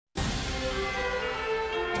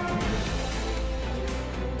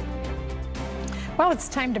Well, it's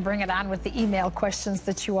time to bring it on with the email questions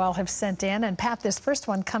that you all have sent in. And Pat, this first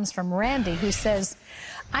one comes from Randy, who says,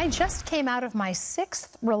 I just came out of my 6th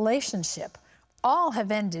relationship. All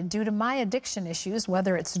have ended due to my addiction issues,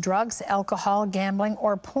 whether it's drugs, alcohol, gambling,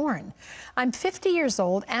 or porn. I'm 50 years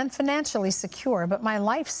old and financially secure, but my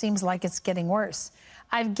life seems like it's getting worse.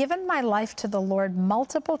 I've given my life to the Lord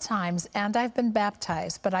multiple times and I've been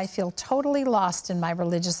baptized, but I feel totally lost in my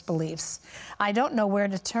religious beliefs. I don't know where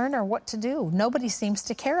to turn or what to do. Nobody seems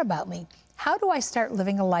to care about me. How do I start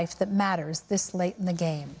living a life that matters this late in the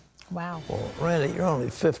game? Wow. Well, Randy, you're only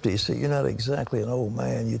 50, so you're not exactly an old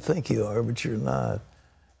man. You think you are, but you're not.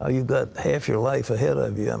 You've got half your life ahead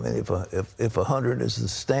of you. I mean, if 100 is the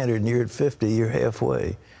standard and you're at 50, you're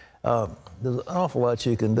halfway. There's an awful lot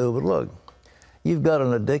you can do, but look, you've got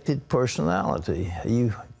an addicted personality.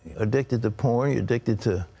 You're addicted to porn, you're addicted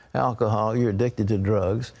to alcohol, you're addicted to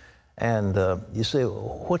drugs, and you say,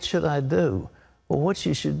 well, what should I do? Well, what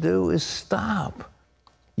you should do is stop.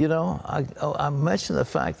 You know, I mentioned the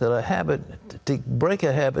fact that to break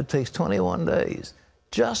a habit takes 21 days.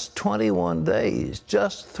 Just 21 days,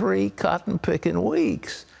 just 3 cotton-picking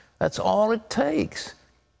weeks. That's all it takes.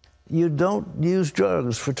 You don't use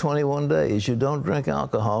drugs for 21 days. You don't drink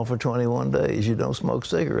alcohol for 21 days. You don't smoke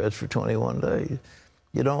cigarettes for 21 days.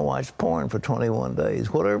 You don't watch porn for 21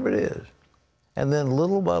 days, whatever it is. And then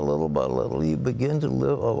little by little by little, you begin to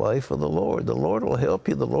live a life of the Lord. The Lord will help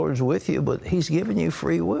you. The Lord's with you, but he's given you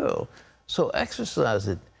free will. So exercise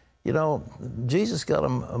it. You know, Jesus got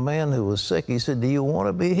a man who was sick. He said, do you want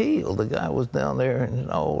to be healed? The guy was down there and,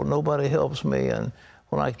 oh, nobody helps me. And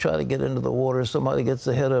when I try to get into the water, somebody gets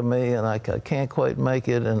ahead of me and I can't quite make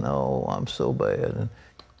it. And, oh, I'm so bad.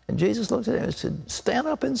 And Jesus looked at him and said, stand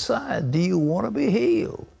up inside. Do you want to be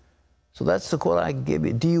healed? So that's the quote I give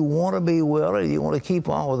you. Do you want to be well, or do you want to keep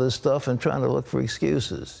on with this stuff and trying to look for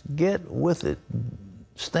excuses? Get with it.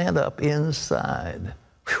 Stand up inside.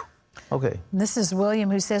 Whew. Okay. This is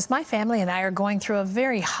William, who says, my family and I are going through a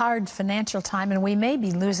very hard financial time and we may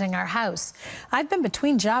be losing our house. I've been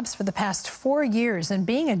between jobs for the past 4 years and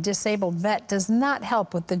being a disabled vet does not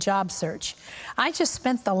help with the job search. I just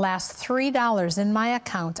spent the last $3 in my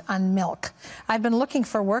account on milk. I've been looking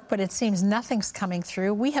for work, but it seems nothing's coming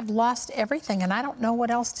through. We have lost everything and I don't know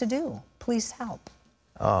what else to do. Please help.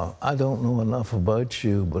 I don't know enough about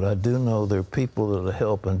you, but I do know there are people that will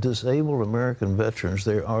help. And disabled American veterans,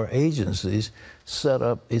 there are agencies set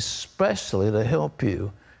up especially to help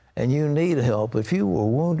you. And you need help. If you were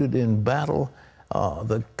wounded in battle,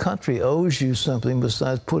 the country owes you something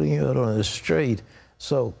besides putting you out on the street.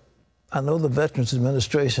 So I know the Veterans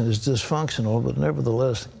Administration is dysfunctional, but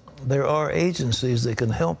nevertheless, there are agencies that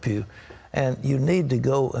can help you. And you need to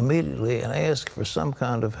go immediately and ask for some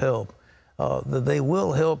kind of help. That they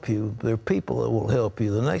will help you. There are people that will help you.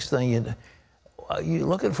 The next thing you're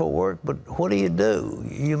looking for work, but what do?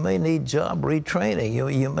 You may need job retraining.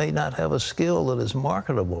 You may not have a skill that is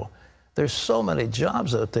marketable. There's so many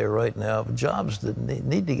jobs out there right now, jobs that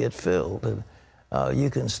need to get filled. And you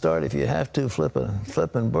can start, if you have to,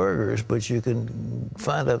 flipping burgers, but you can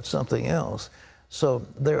find out something else. So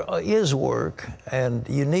there is work, and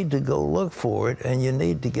you need to go look for it, and you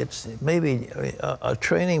need to get maybe a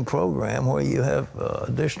training program where you have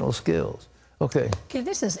additional skills. Okay. Okay,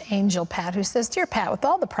 this is Angel Pat, who says, Dear Pat, with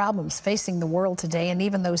all the problems facing the world today and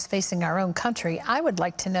even those facing our own country, I would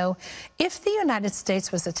like to know if the United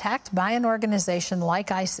States was attacked by an organization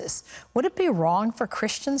like ISIS, would it be wrong for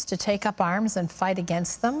Christians to take up arms and fight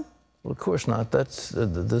against them? Well, of course not.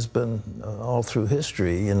 There's been all through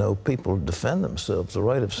history, you know, people defend themselves. The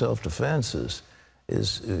right of self-defense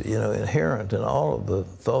is you know, inherent in all of the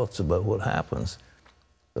thoughts about what happens.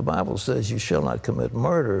 The Bible says you shall not commit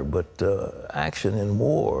murder, but action in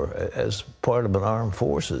war as part of an armed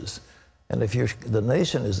forces. And if the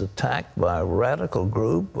nation is attacked by a radical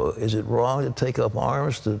group, is it wrong to take up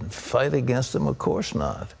arms to fight against them? Of course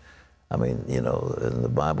not. I mean, you know, and the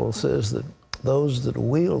Bible says that those that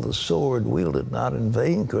wield the sword wield it not in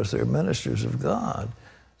vain because they're ministers of God.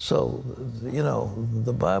 So, you know,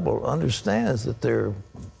 the Bible understands that there are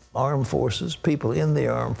armed forces, people in the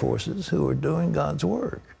armed forces who are doing God's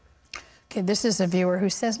work. Okay, this is a viewer who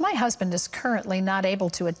says, my husband is currently not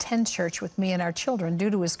able to attend church with me and our children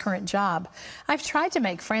due to his current job. I've tried to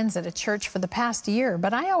make friends at a church for the past year,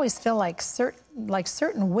 but I always feel like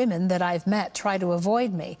certain women that I've met try to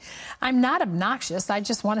avoid me. I'm not obnoxious. I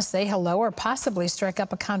just want to say hello or possibly strike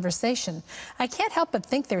up a conversation. I can't help but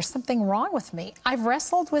think there's something wrong with me. I've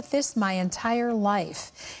wrestled with this my entire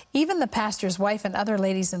life. Even the pastor's wife and other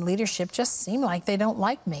ladies in leadership just seem like they don't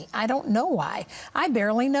like me. I don't know why. I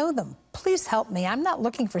barely know them. Please help me. I'm not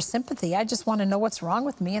looking for sympathy. I just want to know what's wrong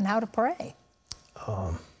with me and how to pray.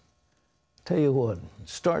 Tell you what,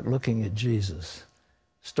 start looking at Jesus.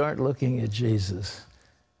 Start looking at Jesus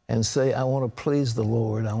and say, I want to please the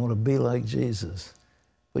Lord. I want to be like Jesus.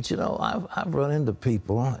 But, you know, I've run into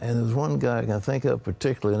people, and there's one guy I can think of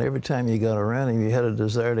particularly, and every time you got around him, you had a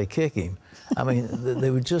desire to kick him. I mean,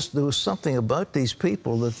 there was something about these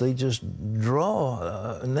people that they just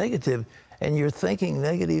draw negative, and you're thinking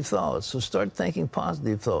negative thoughts. So start thinking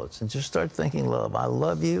positive thoughts, and just start thinking love. I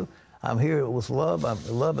love you. I'm here with love. I'm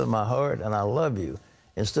love in my heart, and I love you.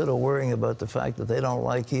 Instead of worrying about the fact that they don't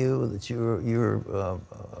like you, that you're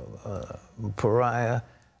pariah.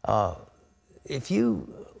 If you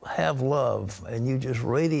have love and you just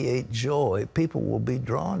radiate joy, people will be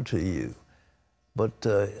drawn to you. But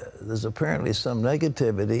there's apparently some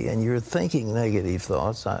negativity, and you're thinking negative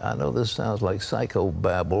thoughts. I know this sounds like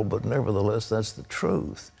psychobabble, but nevertheless, that's the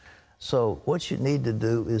truth. So what you need to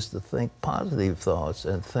do is to think positive thoughts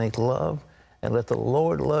and think love, and let the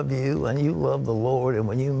Lord love you, and you love the Lord. And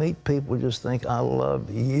when you meet people, just think, I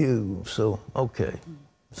love you. So, okay.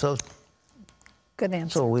 So, good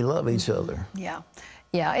answer. So we love each other. Yeah.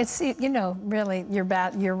 Yeah, it's, you know, really, you're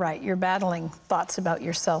right. You're battling thoughts about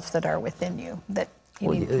yourself that are within you that you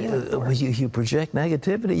need healing for. You project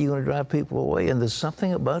negativity, you're going to drive people away. And there's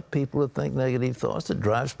something about people that think negative thoughts that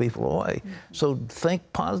drives people away. So think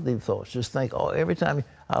positive thoughts. Just think, oh, every time,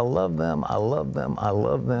 I love them, I love them, I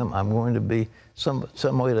love them. I'm going to be some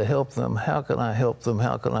way to help them. How can I help them?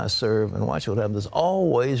 How can I serve? And watch what happens. There's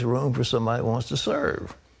always room for somebody who wants to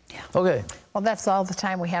serve. Yeah. Okay. Well, that's all the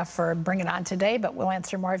time we have for Bring It On today, but we'll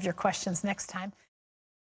answer more of your questions next time.